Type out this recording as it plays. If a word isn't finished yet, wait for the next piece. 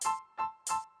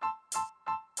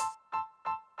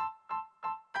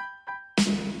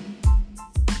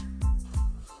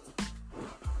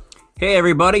Hey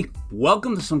everybody,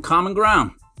 welcome to Some Common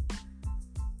Ground.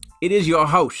 It is your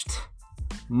host,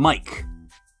 Mike,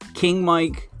 King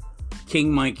Mike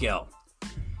L.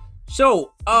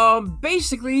 So,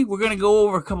 basically, we're going to go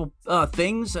over a couple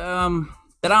things that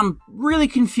I'm really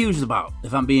confused about,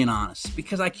 if I'm being honest,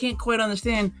 because I can't quite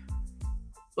understand,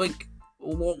 like,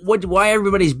 why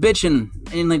everybody's bitching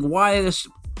and like why this.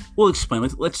 We'll explain.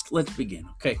 Let's begin.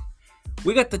 Okay,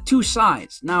 we got the two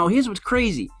sides. Now, here's what's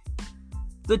crazy.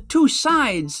 The two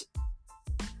sides,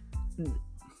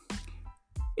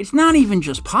 it's not even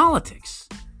just politics.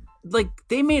 Like,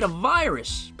 they made a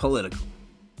virus political.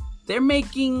 They're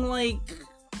making, like,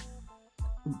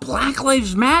 Black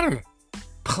Lives Matter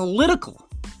political.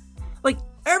 Like,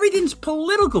 everything's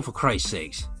political, for Christ's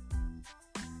sakes.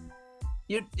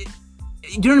 You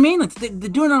know what I mean? Like, they're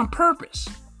doing it on purpose.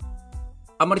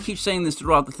 I'm going to keep saying this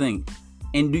throughout the thing.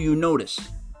 And do you notice?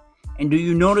 And do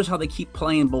you notice how they keep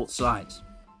playing both sides?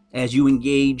 As you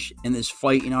engage in this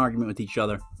fight and argument with each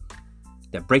other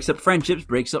that breaks up friendships,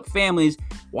 breaks up families.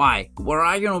 Why? We're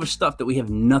arguing over stuff that we have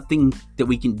nothing that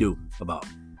we can do about.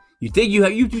 You think you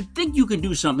think you can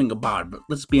do something about it, but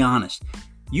let's be honest.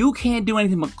 You can't do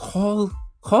anything but call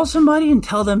somebody and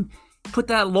tell them, put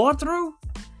that law through?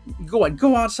 Go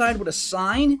outside with a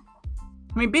sign?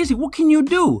 I mean, basically, what can you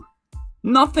do?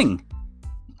 Nothing.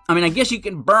 I mean, I guess you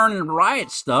can burn and riot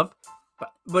stuff,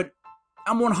 but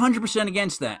I'm 100%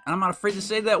 against that. And I'm not afraid to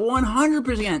say that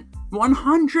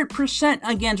 100%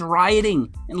 against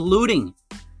rioting and looting.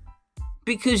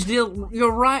 Because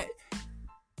you're right.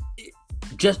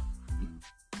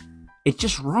 It's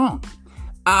just wrong.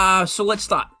 So let's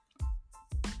start.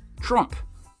 Trump.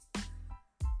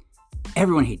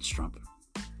 Everyone hates Trump.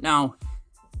 Now,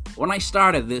 when I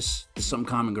started this Some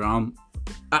Common Ground,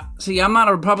 I'm not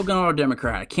a Republican or a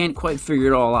Democrat. I can't quite figure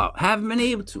it all out. Haven't been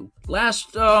able to.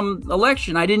 Last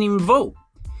election, I didn't even vote.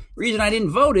 Reason I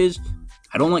didn't vote is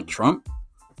I don't like Trump.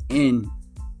 And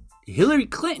Hillary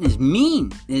Clinton is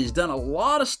mean and has done a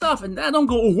lot of stuff. And I don't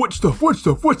go, oh, what stuff?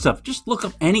 Just look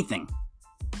up anything.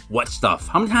 What stuff?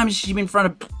 How many times has she been in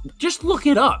front of... Just look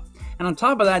it up. And on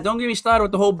top of that, don't get me started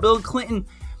with the whole Bill Clinton,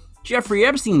 Jeffrey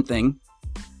Epstein thing.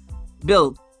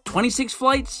 Bill, 26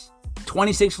 flights?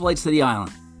 26 flights to the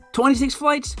island. 26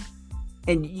 flights?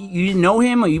 And you didn't know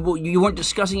him, or you weren't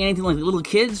discussing anything like little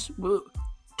kids?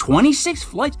 26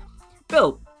 flights?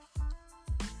 Bill,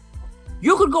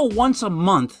 you could go once a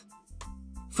month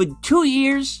for 2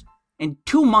 years and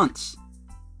 2 months.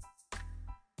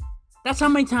 That's how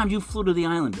many times you flew to the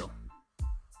island, Bill.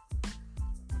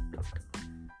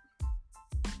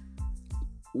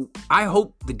 I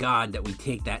hope to God that we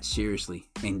take that seriously.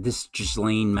 And this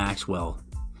Ghislaine Maxwell,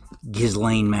 Gahiz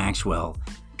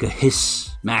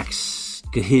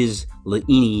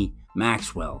Laini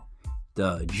Maxwell,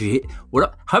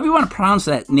 however you want to pronounce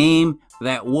that name,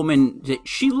 that woman,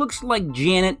 she looks like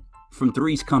Janet from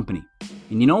Three's Company.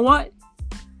 And you know what?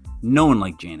 No one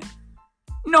liked Janet.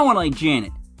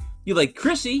 You like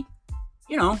Chrissy,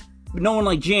 but no one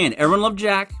liked Janet. Everyone loved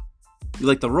Jack. You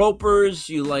like the Ropers.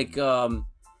 You like the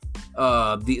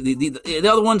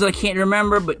other ones that I can't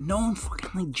remember, but no one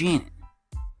fucking liked Janet.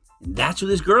 And that's who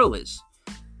this girl is.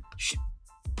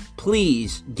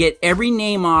 Please get every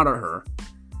name out of her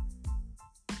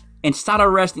and start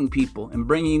arresting people and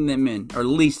bringing them in, or at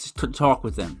least to talk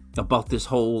with them about this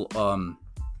whole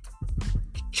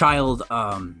child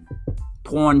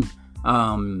porn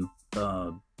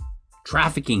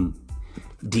trafficking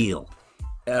deal.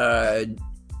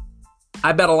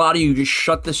 I bet a lot of you just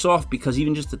shut this off because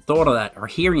even just the thought of that or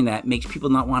hearing that makes people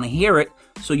not want to hear it.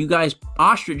 So you guys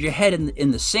ostrich your head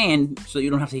in the sand so you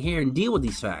don't have to hear and deal with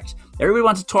these facts. Everybody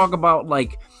wants to talk about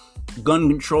like gun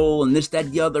control and this,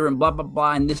 that, the other, and blah, blah,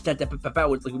 blah, and this, that, like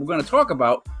we're going to talk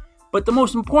about. But the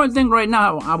most important thing right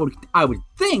now, I would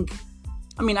think,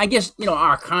 I mean, I guess,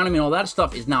 our economy and all that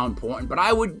stuff is now important, but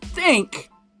I would think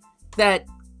that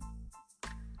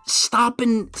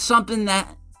stopping something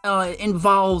that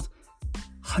involved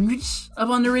hundreds of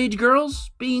underage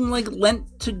girls being like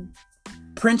lent to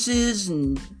princes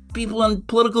and people in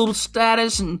political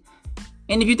status, and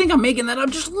if you think I'm making that up,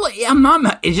 just look. I'm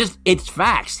not. It's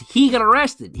facts. He got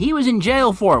arrested. He was in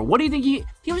jail for it. What do you think he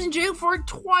was in jail for it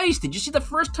twice? Did you see the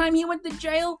first time he went to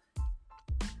jail?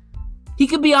 He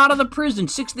could be out of the prison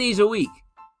 6 days a week.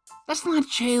 That's not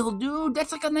jail, dude.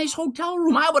 That's like a nice hotel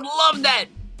room. I would love that.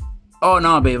 Oh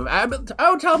no, babe. I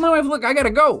would tell my wife, look, I gotta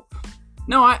go.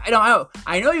 No,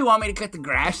 I know you want me to cut the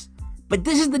grass, but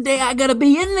this is the day I gotta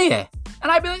be in there.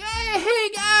 And I'd be like, hey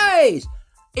guys,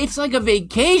 it's like a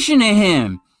vacation to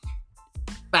him.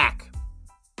 Back.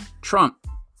 Trump.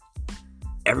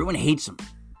 Everyone hates him.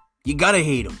 You gotta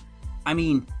hate him. I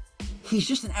mean, he's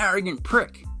just an arrogant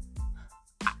prick.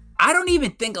 I don't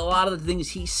even think a lot of the things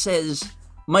he says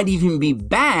might even be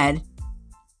bad.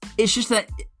 It's just that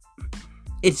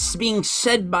it's being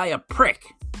said by a prick.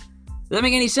 Does that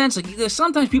make any sense? Like,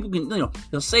 sometimes people can,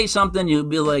 they'll say something, you'll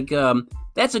be like,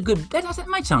 that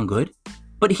might sound good.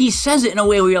 But he says it in a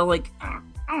way where you're like,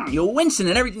 you're wincing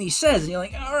at everything he says, and you're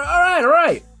like, all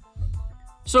right.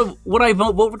 So, would I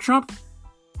vote for Trump?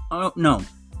 No.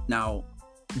 Now,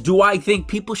 do I think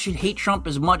people should hate Trump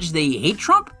as much as they hate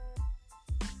Trump?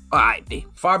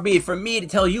 Far be it from me to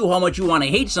tell you how much you want to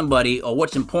hate somebody or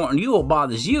what's important to you or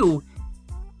bothers you,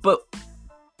 but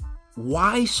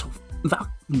why so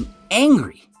fucking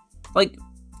angry? Like,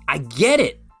 I get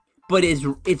it, but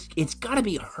it's got to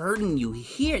be hurting you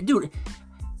here, dude.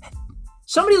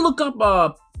 Somebody look up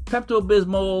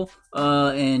Pepto-Bismol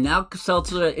and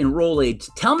Alka-Seltzer and Rolaids.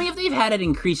 Tell me if they've had an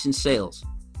increase in sales.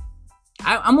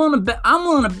 I'm willing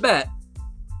to bet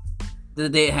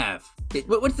that they have.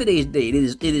 What's today's date?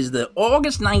 It is the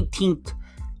August 19th,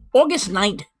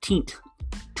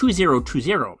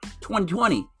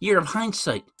 2020, year of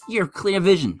hindsight, year of clear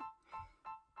vision.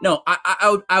 No,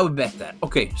 I would bet that.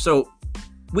 Okay, so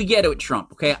we get it with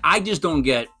Trump, okay? I just don't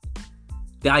get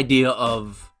the idea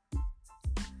of,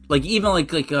 like, even like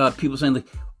people saying, like,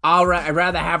 I'd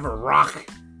rather have a rock,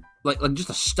 like just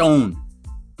a stone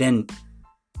than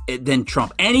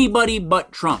Trump. Anybody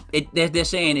but Trump. They're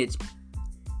saying it's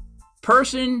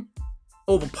person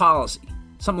over policy,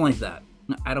 something like that.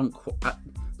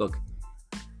 Look,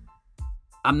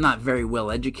 I'm not very well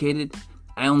educated.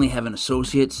 I only have an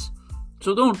associate's,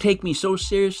 so don't take me so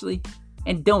seriously.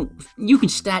 And you can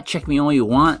stat check me all you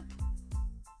want.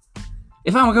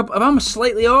 If I'm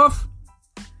slightly off,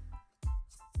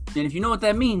 and if you know what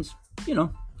that means,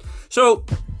 So,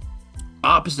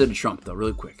 opposite of Trump, though,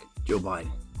 really quick, Joe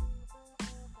Biden.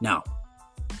 Now,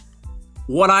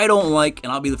 what I don't like,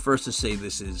 and I'll be the first to say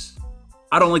this, is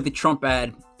I don't like the Trump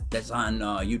ad that's on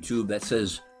YouTube that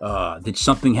says, did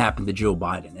something happen to Joe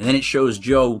Biden? And then it shows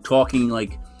Joe talking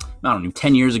like,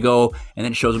 10 years ago, and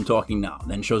then it shows him talking now.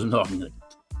 Then it shows him talking like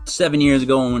 7 years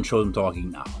ago, and then it shows him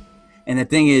talking now. And the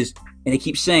thing is, and it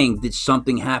keeps saying, did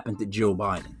something happen to Joe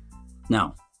Biden?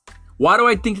 Now, why do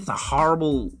I think it's a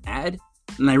horrible ad?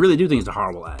 And I really do think it's a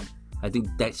horrible ad. I think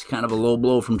that's kind of a low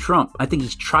blow from Trump. I think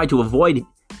he's tried to avoid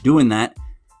doing that,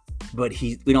 but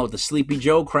he, with the Sleepy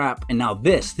Joe crap, and now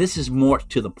this is more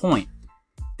to the point.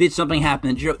 Did something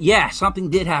happen to Joe? Yeah, something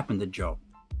did happen to Joe.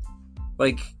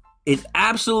 Like, it's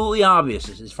absolutely obvious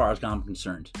as far as I'm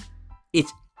concerned.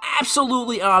 It's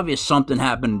absolutely obvious something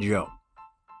happened to Joe.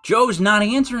 Joe's not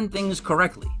answering things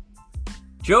correctly.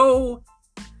 Joe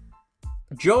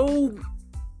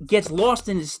gets lost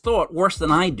in his thought worse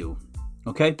than I do.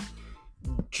 Okay?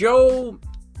 Joe,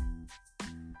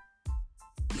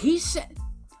 he said,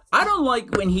 I don't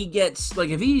like when he gets, like,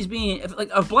 if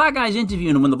a black guy's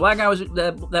interviewing him, when the black guy was,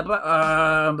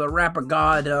 the rapper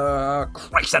god,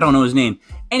 Christ, I don't know his name.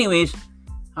 Anyways,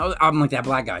 I'm like, that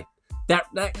black guy. There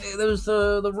was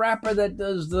the rapper that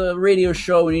does the radio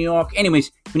show in New York.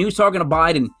 Anyways, when he was talking to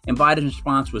Biden, and Biden's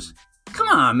response was, come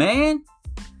on, man.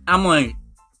 I'm like,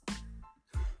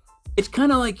 it's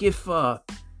kind of like if, I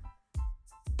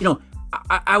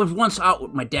was once out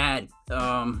with my dad.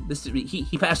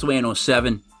 He passed away in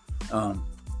 2007.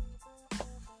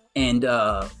 And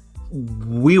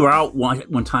we were out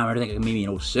one time, I think maybe in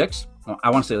 2006. I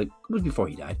want to say, like, it was before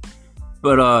he died.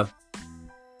 But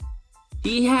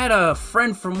he had a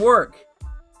friend from work,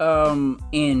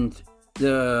 and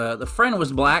the friend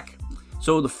was black.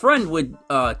 So the friend would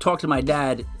talk to my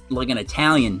dad like an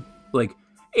Italian, like,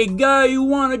 hey, guy, you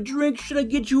want a drink? Should I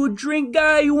get you a drink,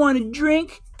 guy? You want a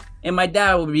drink? And my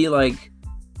dad would be like,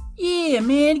 yeah,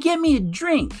 man, get me a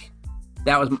drink.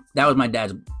 That was my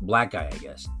dad's black guy, I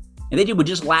guess. And they would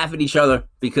just laugh at each other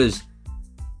because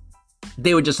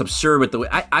they were just absurd with the way.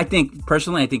 I think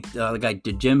the guy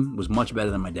did Jim was much better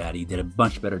than my dad. He did a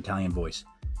much better Italian voice.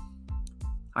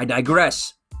 I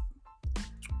digress.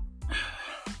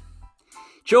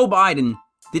 Joe Biden,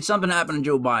 did something happen to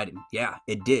Joe Biden? Yeah,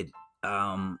 it did.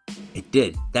 It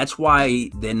did. That's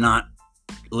why they're not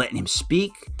letting him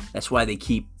speak. That's why they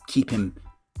keep him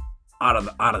out of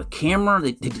the camera.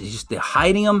 They're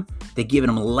hiding him. They're giving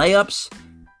him layups.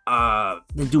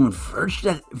 They're doing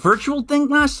virtual thing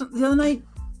the other night.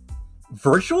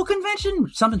 Virtual convention?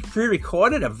 Something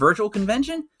pre-recorded? A virtual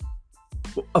convention?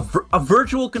 A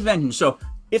virtual convention. So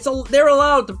they're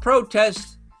allowed to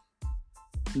protest.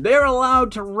 They're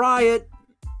allowed to riot.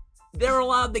 They're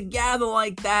allowed to gather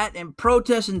like that and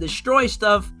protest and destroy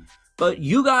stuff. But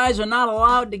you guys are not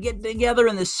allowed to get together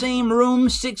in the same room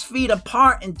 6 feet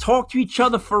apart and talk to each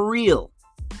other for real.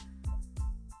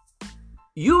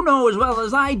 you know as well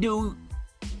as I do,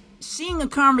 seeing a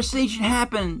conversation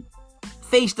happen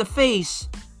face to face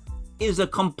is a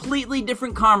completely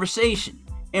different conversation.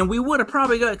 And we would have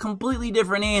probably got completely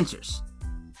different answers.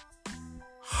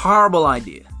 Horrible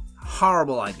idea.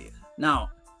 Horrible idea. Now,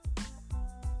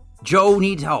 Joe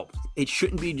needs help. It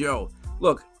shouldn't be Joe.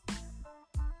 Look,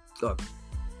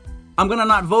 I'm gonna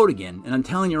not vote again, and I'm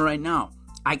telling you right now,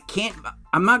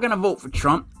 I'm not gonna vote for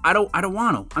Trump. I don't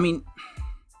want to. I mean,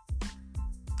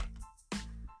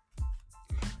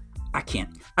 I can't.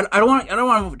 I don't want to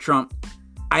vote for Trump.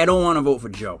 I don't want to vote for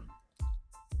Joe.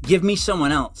 Give me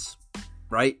someone else,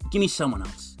 right? Give me someone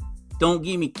else. Don't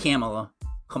give me Kamala.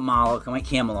 Don't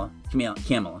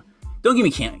give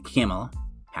me Kamala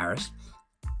Harris.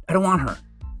 I don't want her.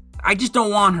 I just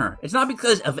don't want her. It's not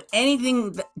because of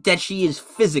anything that she is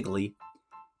physically.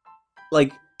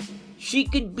 Like, she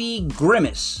could be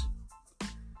Grimace.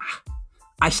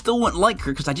 I still wouldn't like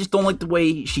her because I just don't like the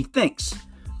way she thinks.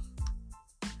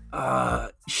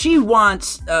 She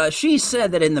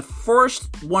said that in the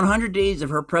first 100 days of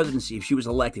her presidency, if she was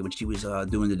elected, when she was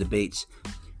doing the debates,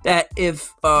 that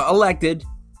if elected,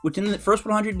 within the first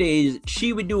 100 days,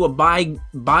 she would do a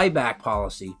buyback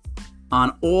policy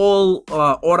on all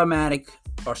automatic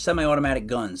or semi-automatic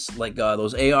guns, like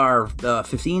those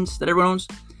AR-15s that everyone owns.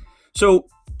 So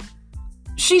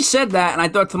she said that, and I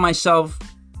thought to myself,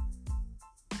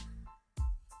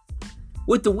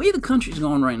 with the way the country's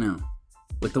going right now,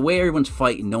 with the way everyone's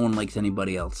fighting, no one likes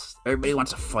anybody else. Everybody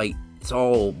wants to fight. It's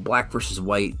all black versus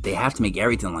white. They have to make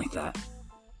everything like that.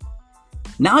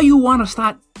 Now you want to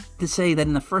start to say that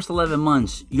in the first 11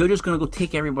 months, you're just going to go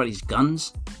take everybody's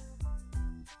guns?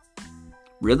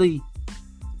 Really?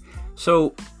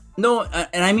 So, no,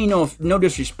 and I mean no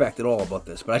disrespect at all about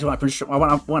this, but I want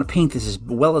to paint this as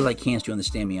well as I can so you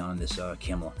understand me on this,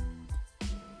 Kamala.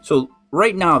 So,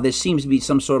 right now, there seems to be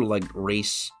some sort of like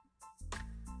race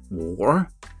war,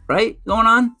 right, going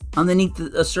on underneath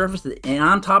the surface and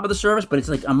on top of the surface, but it's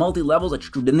like on multi-levels. Like,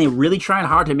 and they're really trying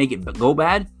hard to make it go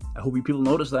bad. I hope you people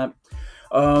notice that.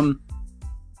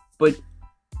 But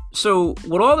so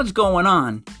with all that's going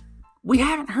on, we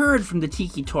haven't heard from the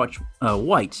Tiki Torch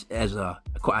whites, as I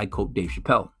quote Dave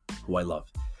Chappelle, who I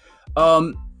love.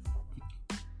 But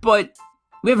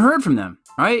we haven't heard from them,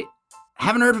 right?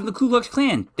 Haven't heard from the Ku Klux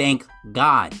Klan, thank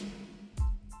God.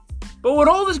 But with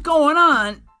all this going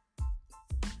on,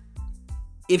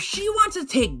 if she wants to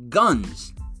take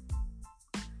guns,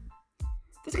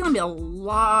 there's going to be a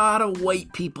lot of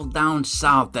white people down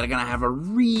south that are going to have a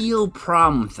real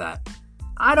problem with that.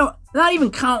 Not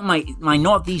even count my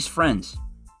Northeast friends.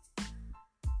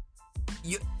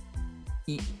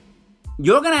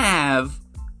 You'll have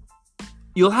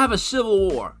a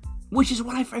civil war, which is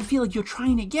what I feel like you're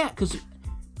trying to get. Because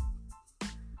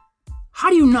how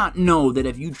do you not know that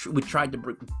if you would try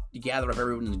to gather up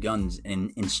everyone's guns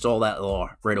and install that law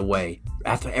right away,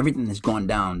 after everything has gone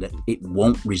down, that it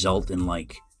won't result in,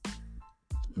 like,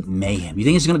 mayhem? You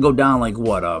think it's going to go down like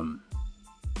what,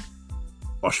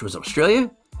 was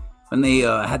Australia? When they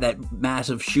had that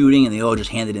massive shooting and they all just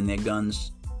handed in their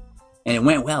guns. And it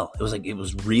went well. It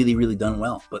was really, really done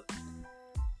well. But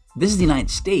this is the United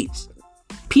States.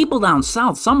 People down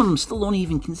south, some of them still don't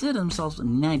even consider themselves in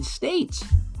the United States.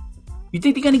 You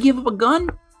think they're going to give up a gun?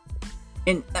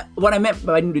 And what I meant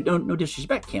by no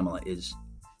disrespect, Kamala, is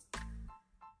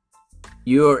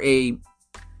you're a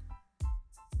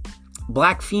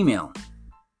black female.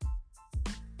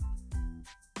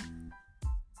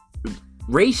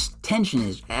 Race tension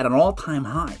is at an all-time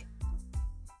high.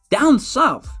 Down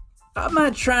south, I'm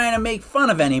not trying to make fun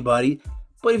of anybody,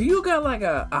 but if you got like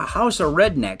a house of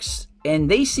rednecks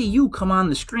and they see you come on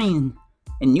the screen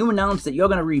and you announce that you're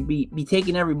going to be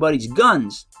taking everybody's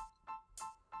guns,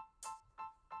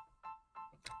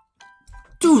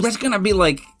 dude, that's going to be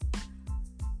like,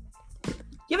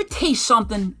 you ever taste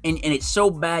something and it's so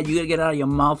bad you got to get it out of your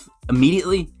mouth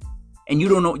immediately? And you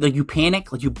don't know, like you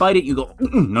panic, like you bite it, you go,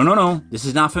 no, this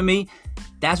is not for me.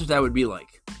 That's what that would be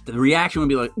like. The reaction would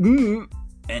be like, and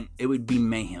it would be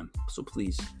mayhem. So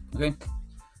please, okay?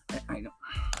 I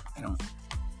don't.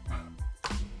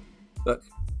 Look,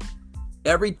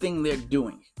 everything that's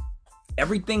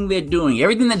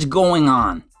going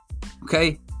on,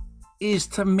 okay, is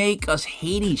to make us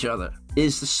hate each other,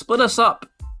 is to split us up,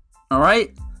 all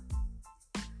right?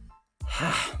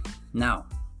 Now,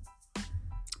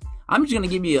 I'm just going to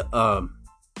give you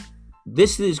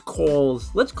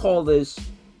let's call this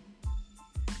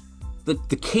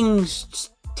the King's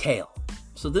Tale.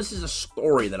 So this is a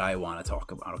story that I want to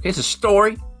talk about, okay? It's a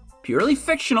story, purely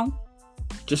fictional,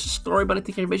 just a story, but I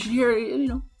think everybody should hear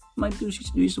it, might do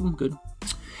some good.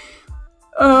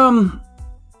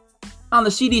 on the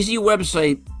CDC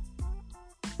website,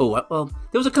 well,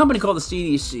 there was a company called the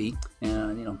CDC,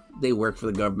 and, they work for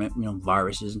the government,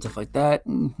 viruses and stuff like that,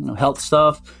 and, health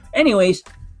stuff. Anyways,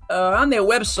 on their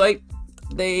website,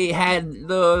 they had in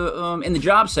the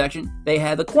job section, they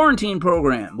had the quarantine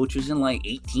program, which was in like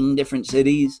 18 different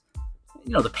cities.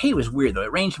 The pay was weird, though.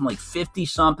 It ranged from like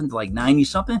 50-something to like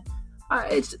 90-something.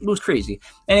 It was crazy.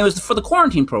 And it was for the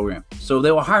quarantine program. So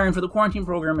they were hiring for the quarantine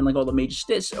program in like all the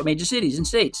major cities and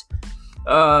states.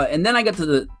 And then I got to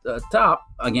the top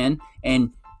again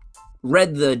and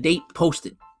read the date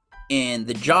posted. And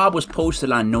the job was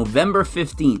posted on November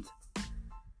 15th.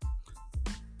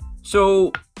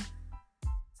 So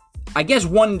I guess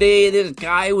one day this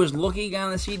guy was looking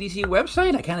on the CDC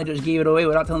website. I kind of just gave it away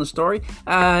without telling the story.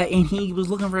 And he was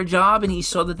looking for a job, and he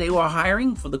saw that they were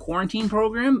hiring for the quarantine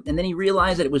program. And then he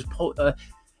realized that it was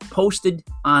posted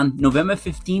on November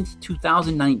 15th,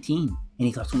 2019. And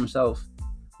he thought to himself,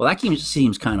 well, that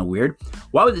seems kind of weird.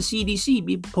 Why would the CDC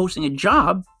be posting a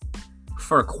job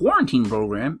for a quarantine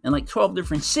program in like 12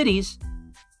 different cities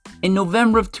in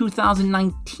November of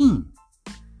 2019?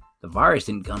 The virus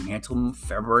didn't come here until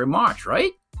February, March,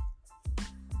 right?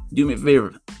 Do me a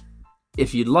favor.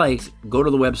 If you'd like, go to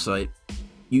the website.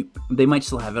 They might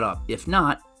still have it up. If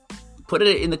not, put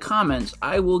it in the comments.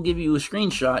 I will give you a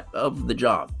screenshot of the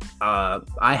job.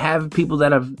 I have people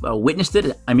that have witnessed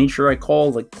it. I made sure I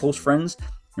called like close friends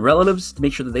and relatives to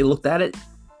make sure that they looked at it.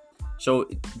 So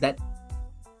that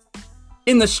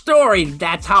in the story,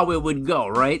 that's how it would go,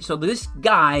 right? So this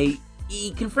guy,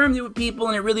 he confirmed it with people,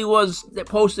 and it really was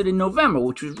posted in November,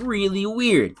 which was really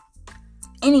weird.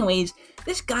 Anyways,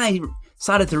 this guy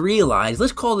started to realize,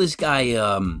 let's call this guy,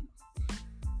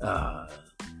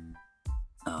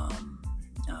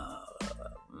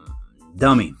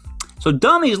 Dummy. So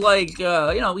Dummy's like,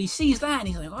 he sees that, and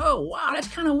he's like, oh, wow, that's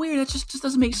kind of weird. That just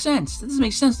doesn't make sense. That doesn't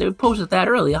make sense. They would post it that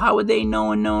early. How would they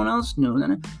know and no one else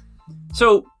knew?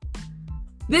 So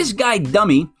this guy,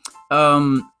 Dummy,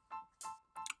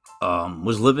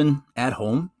 was living at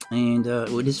home and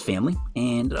with his family,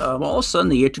 and all of a sudden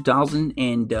the year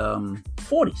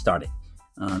 2040 started.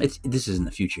 This is in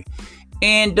the future,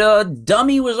 and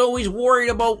Dummy was always worried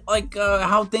about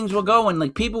how things were going.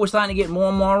 Like, people were starting to get more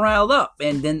and more riled up,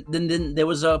 and then there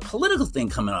was a political thing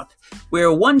coming up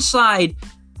where one side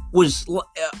was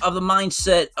of the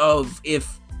mindset of,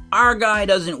 if our guy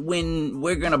doesn't win,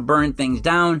 we're gonna burn things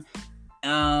down,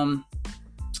 and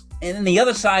then the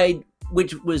other side,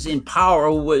 which was in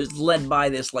power, was led by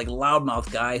this like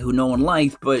loudmouth guy who no one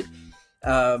liked, but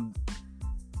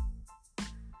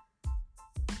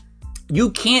you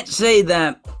can't say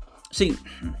that. See,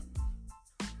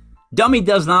 Dummy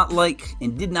does not like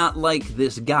and did not like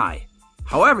this guy.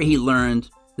 However, he learned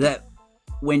that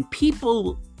when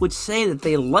people would say that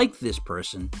they like this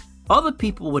person, other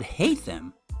people would hate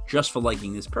them just for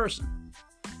liking this person.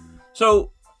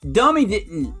 So Dummy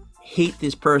didn't hate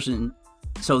this person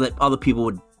so that other people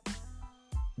would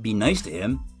be nice to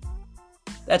him.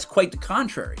 That's quite the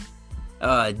contrary.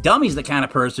 Dummy's the kind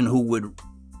of person who would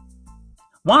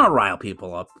want to rile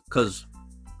people up, because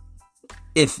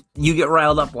if you get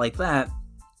riled up like that,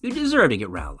 you deserve to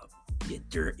get riled up, you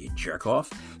jerk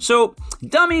off. So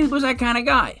Dummy was that kind of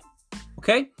guy,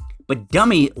 okay? But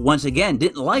Dummy, once again,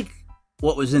 didn't like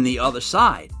what was in the other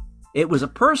side. It was a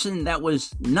person that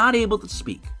was not able to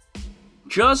speak.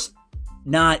 Just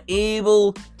not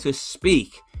able to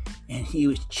speak. And he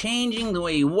was changing the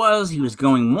way he was. He was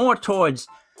going more towards,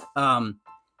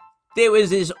 there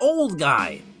was this old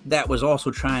guy that was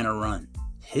also trying to run.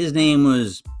 His name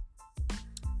was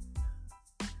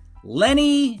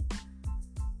Lenny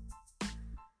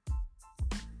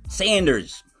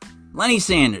Sanders. Lenny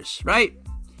Sanders, right?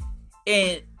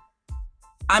 And,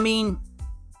 I mean,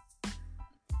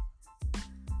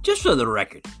 just for the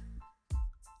record,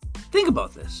 think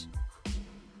about this.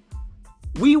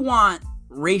 We want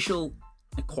racial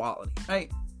equality,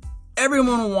 right?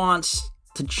 Everyone wants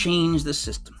to change the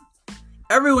system.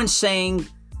 Everyone's saying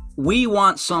we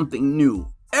want something new.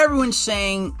 Everyone's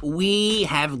saying we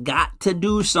have got to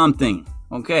do something,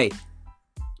 okay?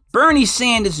 Bernie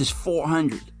Sanders is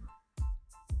 400.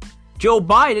 Joe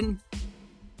Biden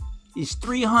is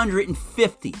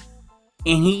 350.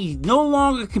 And he no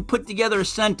longer can put together a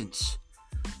sentence.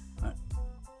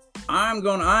 I am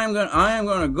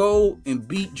gonna go and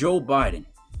beat Joe Biden.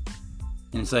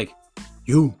 And it's like,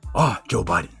 you are Joe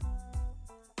Biden.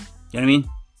 You know what I mean?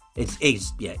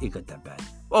 It got that bad.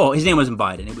 Oh, his name wasn't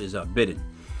Biden. It was Biden.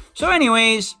 So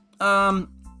anyways,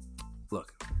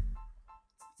 look,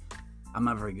 I'm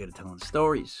not very good at telling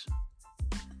stories.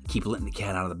 Keep letting the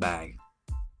cat out of the bag.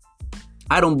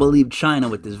 I don't believe China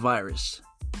with this virus.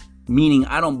 Meaning,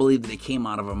 I don't believe that it came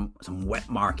out of some wet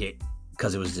market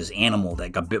because it was this animal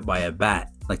that got bit by a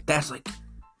bat. Like, that's like,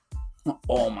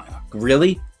 oh my,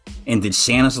 really? And did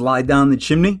Santa slide down the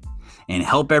chimney and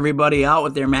help everybody out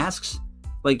with their masks?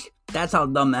 Like, that's how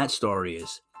dumb that story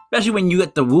is. Especially when you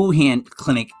get the Wuhan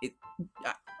clinic.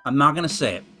 I'm not going to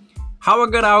say it. How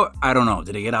it got out, I don't know.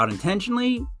 Did it get out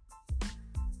intentionally?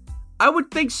 I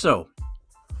would think so.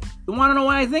 You want to know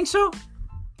why I think so?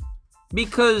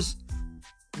 Because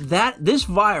this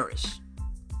virus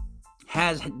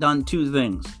has done two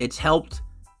things. It's helped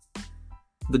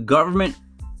the government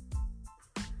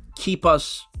keep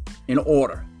us in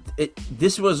order.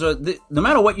 No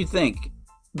matter what you think,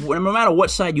 no matter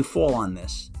what side you fall on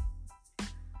this,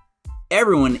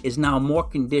 everyone is now more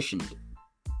conditioned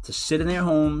to sit in their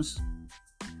homes,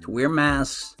 to wear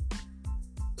masks,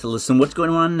 to listen to what's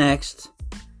going on next,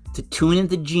 to tune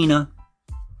into Gina.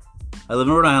 I live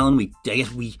in Rhode Island.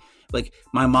 Like,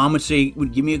 my mom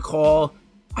would give me a call.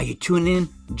 Are you tuning in?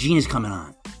 Gina's coming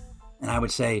on. And I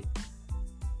would say,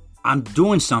 I'm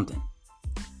doing something.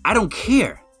 I don't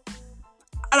care.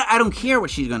 I don't care what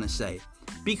she's going to say.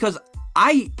 Because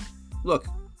look,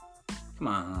 come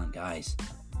on, guys.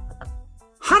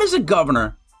 How does a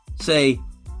governor say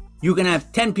you can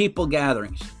have 10 people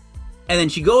gatherings? And then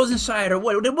she goes inside her,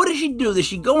 what does she do? Does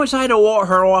she go inside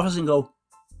her office and go,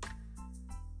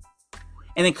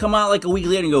 and then come out like a week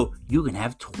later and go, you can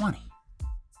have 20.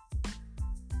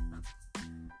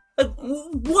 Like,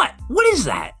 what? What is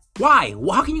that? Why?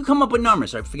 How can you come up with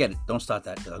numbers? Sorry, forget it. Don't start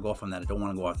that. I'll go off on that. I don't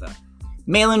want to go off that.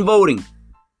 Mail-in voting.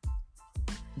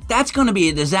 That's going to be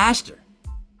a disaster.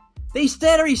 They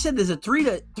already said there's a 3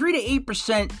 to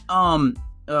 8%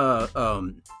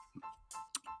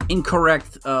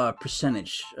 incorrect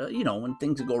percentage. When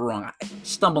things go wrong. I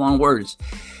stumble on words.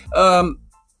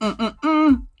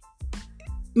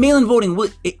 Mail-in voting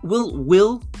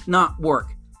will not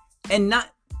work, and not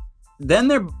then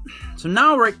they're so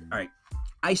now right. All right,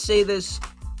 I say this,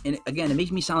 and again, it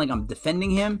makes me sound like I'm defending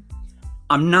him.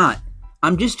 I'm not.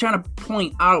 I'm just trying to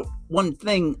point out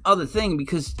other thing,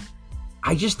 because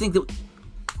I just think that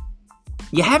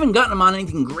you haven't gotten them on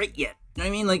anything great yet. You know what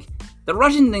I mean? Like, the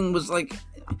Russian thing was like,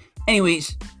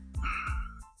 anyways.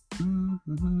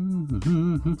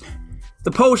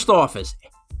 The post office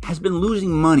has been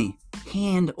losing money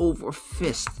hand over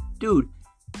fist. Dude,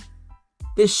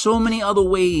 there's so many other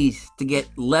ways to get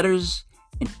letters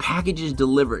and packages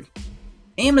delivered.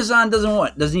 Amazon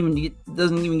doesn't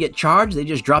even get charged. They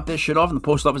just drop their shit off and the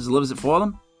post office delivers it for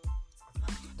them.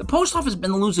 The post office has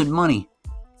been losing money.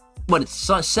 It's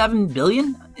 $7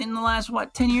 billion in the last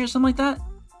 10 years, something like that.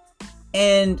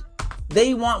 And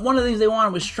one of the things they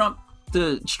wanted was Trump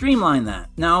to streamline that.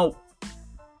 Now,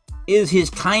 is his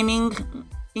timing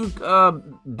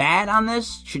bad on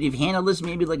this? Should he have handled this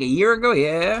maybe like a year ago?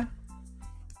 Yeah.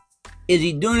 Is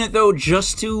he doing it though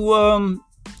just to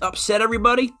upset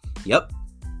everybody? Yep.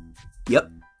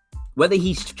 Whether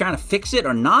he's trying to fix it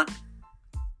or not,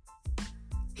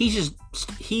 he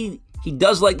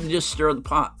does like to just stir the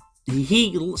pot.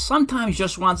 He sometimes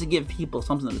just wants to give people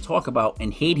something to talk about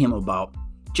and hate him about,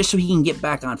 just so he can get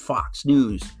back on Fox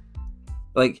News.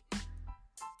 Like,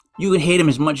 you can hate him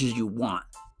as much as you want,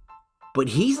 but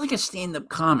he's like a stand-up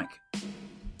comic.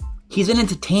 He's an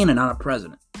entertainer, not a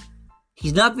president.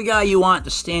 He's not the guy you want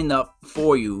to stand up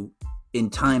for you in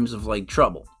times of like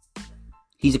trouble.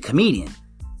 He's a comedian.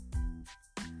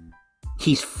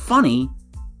 He's funny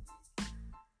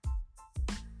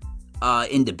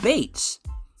in debates,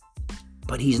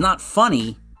 but he's not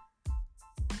funny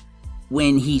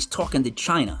when he's talking to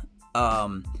China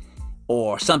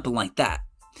or something like that.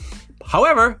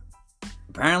 However,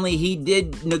 apparently he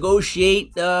did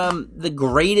negotiate the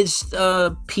greatest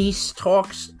peace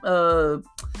talks,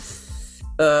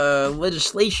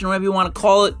 legislation, whatever you want to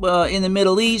call it, in the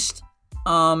Middle East.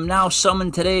 Now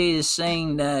someone today is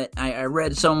saying that, I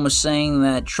read someone was saying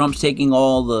that Trump's taking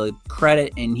all the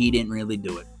credit and he didn't really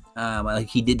do it. Like,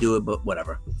 he did do it, but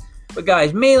whatever. But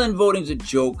guys, mail-in voting's a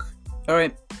joke. All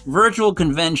right, virtual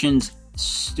conventions,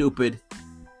 stupid.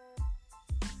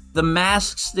 The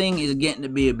masks thing is getting to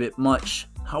be a bit much.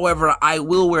 However, I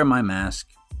will wear my mask.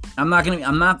 I'm not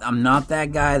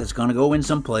that guy that's gonna go in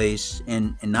some place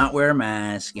and not wear a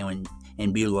mask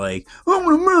and be like, I'm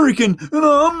an American and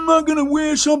I'm not gonna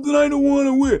wear something I don't want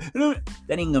to wear.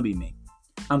 That ain't gonna be me.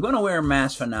 I'm gonna wear a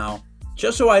mask for now,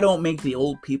 just so I don't make the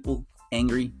old people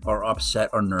angry or upset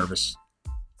or nervous.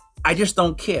 I just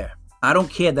don't care. I don't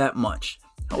care that much.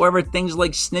 However, things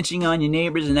like snitching on your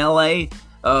neighbors in LA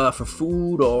for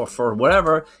food or for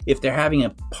whatever, if they're having a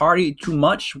party too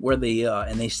much, where they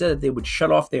said that they would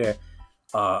shut off their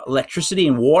electricity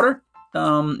and water,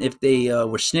 if they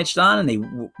were snitched on and they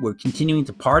were continuing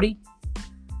to party.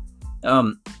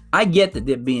 I get that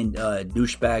they're being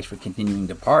douchebags for continuing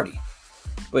to party.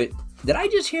 But did I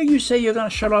just hear you say you're going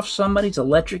to shut off somebody's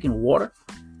electric and water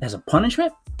as a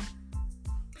punishment?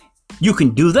 You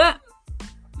can do that?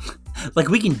 Like,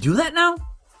 we can do that now?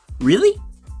 Really?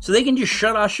 So they can just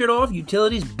shut our shit off,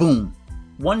 utilities, boom.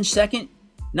 1 second,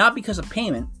 not because of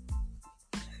payment,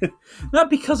 not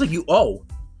because of you owe,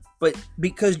 but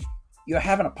because you're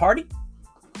having a party?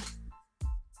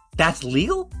 That's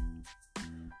legal?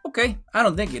 Okay, I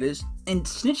don't think it is. And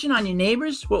snitching on your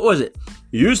neighbors? What was it?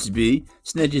 It used to be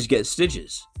snitches get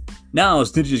stitches. Now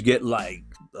snitches get like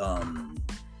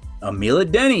a meal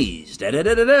at Denny's.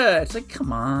 Da-da-da-da-da. It's like,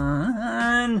 come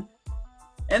on.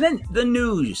 And then the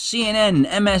news, CNN,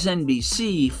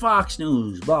 MSNBC, Fox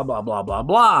News, blah, blah, blah, blah,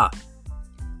 blah.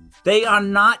 They are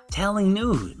not telling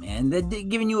news, man. They're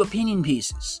giving you opinion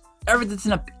pieces.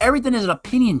 Everything is an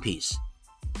opinion piece.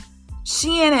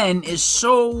 CNN is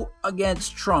so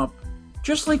against Trump,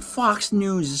 just like Fox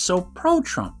News is so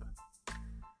pro-Trump.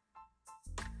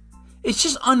 It's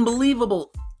just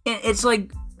unbelievable. It's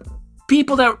like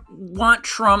people that want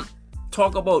Trump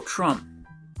talk about Trump.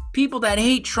 People that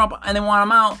hate Trump and they want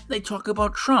him out, they talk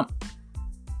about Trump.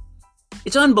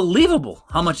 It's unbelievable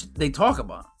how much they talk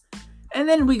about. And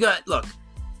then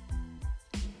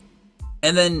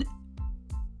and then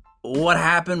what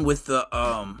happened with the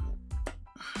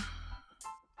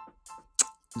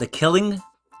killing?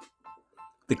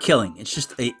 The killing.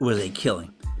 It was a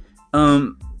killing.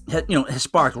 Has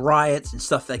sparked riots and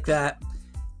stuff like that.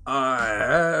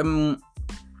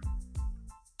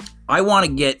 I want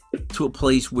to get to a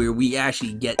place where we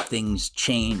actually get things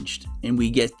changed and we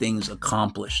get things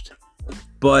accomplished.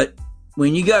 But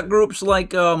when you got groups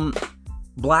like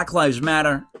Black Lives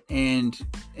Matter and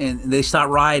they start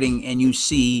rioting and you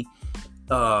see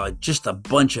just a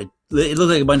bunch of, it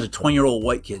looked like a bunch of 20-year-old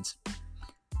white kids.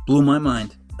 Blew my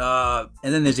mind. And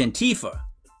then there's Antifa,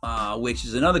 which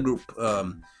is another group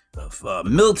of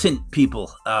militant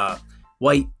people,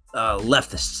 white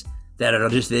leftists that are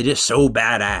they're just so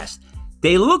badass.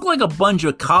 They look like a bunch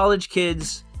of college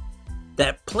kids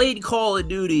that played Call of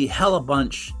Duty hella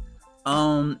bunch,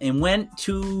 and went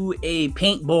to a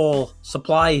paintball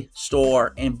supply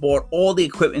store and bought all the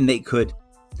equipment they could.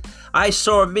 I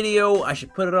saw a video, I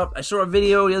should put it up. I saw a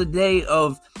video the other day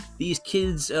of these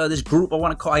kids, this group,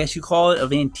 I guess you call it, of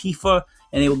Antifa,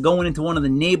 and they were going into one of the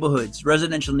neighborhoods,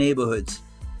 residential neighborhoods,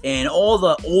 and all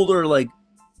the older,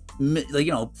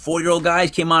 40-year-old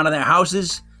guys came out of their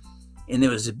houses, and there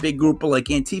was a big group of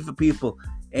Antifa people,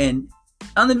 and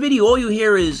on the video, all you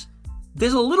hear is,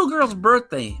 there's a little girl's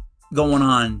birthday going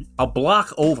on a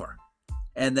block over.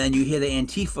 And then you hear the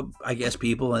Antifa, I guess,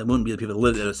 people, and it wouldn't be the people that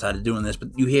live there that started doing this, but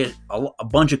you hear a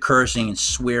bunch of cursing and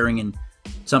swearing and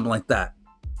something like that.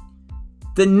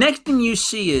 The next thing you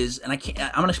see is, and I'm going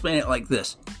to explain it like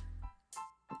this.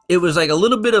 It was like a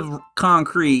little bit of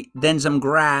concrete, then some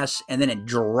grass, and then it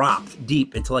dropped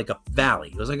deep into a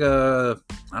valley. It was like I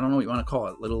don't know what you want to call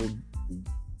it, little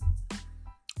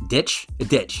ditch? A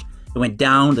ditch. It went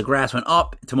down, the grass went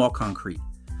up to more concrete.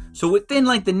 So within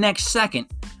the next second,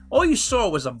 all you saw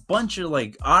was a bunch of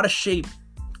out of shape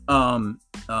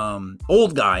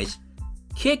old guys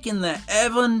kicking the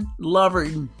Evan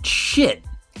Lover shit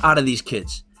out of these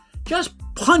kids, just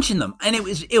punching them, and it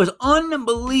was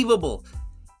unbelievable.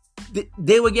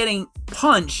 They were getting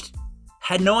punched,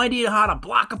 had no idea how to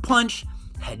block a punch,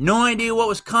 had no idea what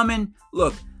was coming.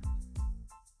 Look,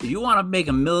 if you want to make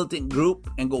a militant group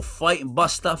and go fight and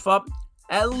bust stuff up,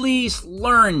 at least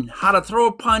learn how to throw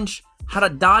a punch, how to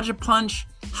dodge a punch,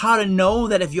 how to know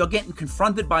that if you're getting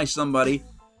confronted by somebody,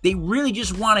 they really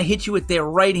just want to hit you with their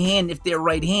right hand if they're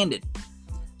right-handed.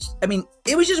 I mean,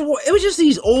 it was just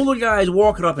these older guys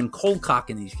walking up and cold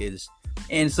cocking these kids.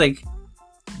 And it's like,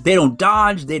 they don't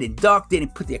dodge, they didn't duck, they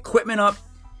didn't put the equipment up.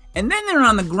 And then they're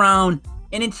on the ground,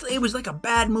 and it was like a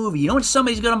bad movie. You know when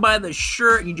somebody's got him by the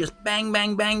shirt and you just bang,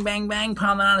 bang, bang, bang, bang,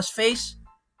 pounding on his face?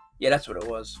 Yeah, that's what it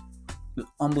was. It was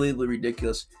unbelievably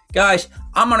ridiculous. Guys,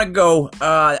 I'm going to go.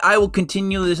 I will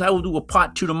continue this. I will do a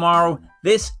part 2 tomorrow.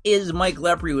 This is Mike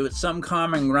Lepre with Some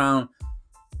Common Ground.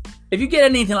 If you get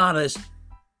anything out of this,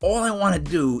 all I want to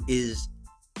do is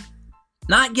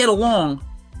not get along,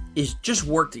 is just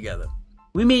work together.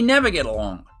 We may never get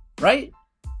along, right?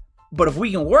 But if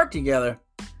we can work together,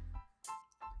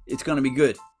 it's going to be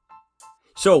good.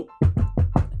 So,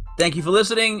 thank you for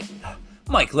listening.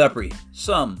 Mike Lepre,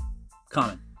 Some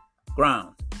Common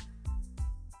Ground.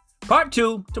 Part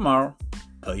 2 tomorrow.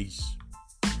 Peace.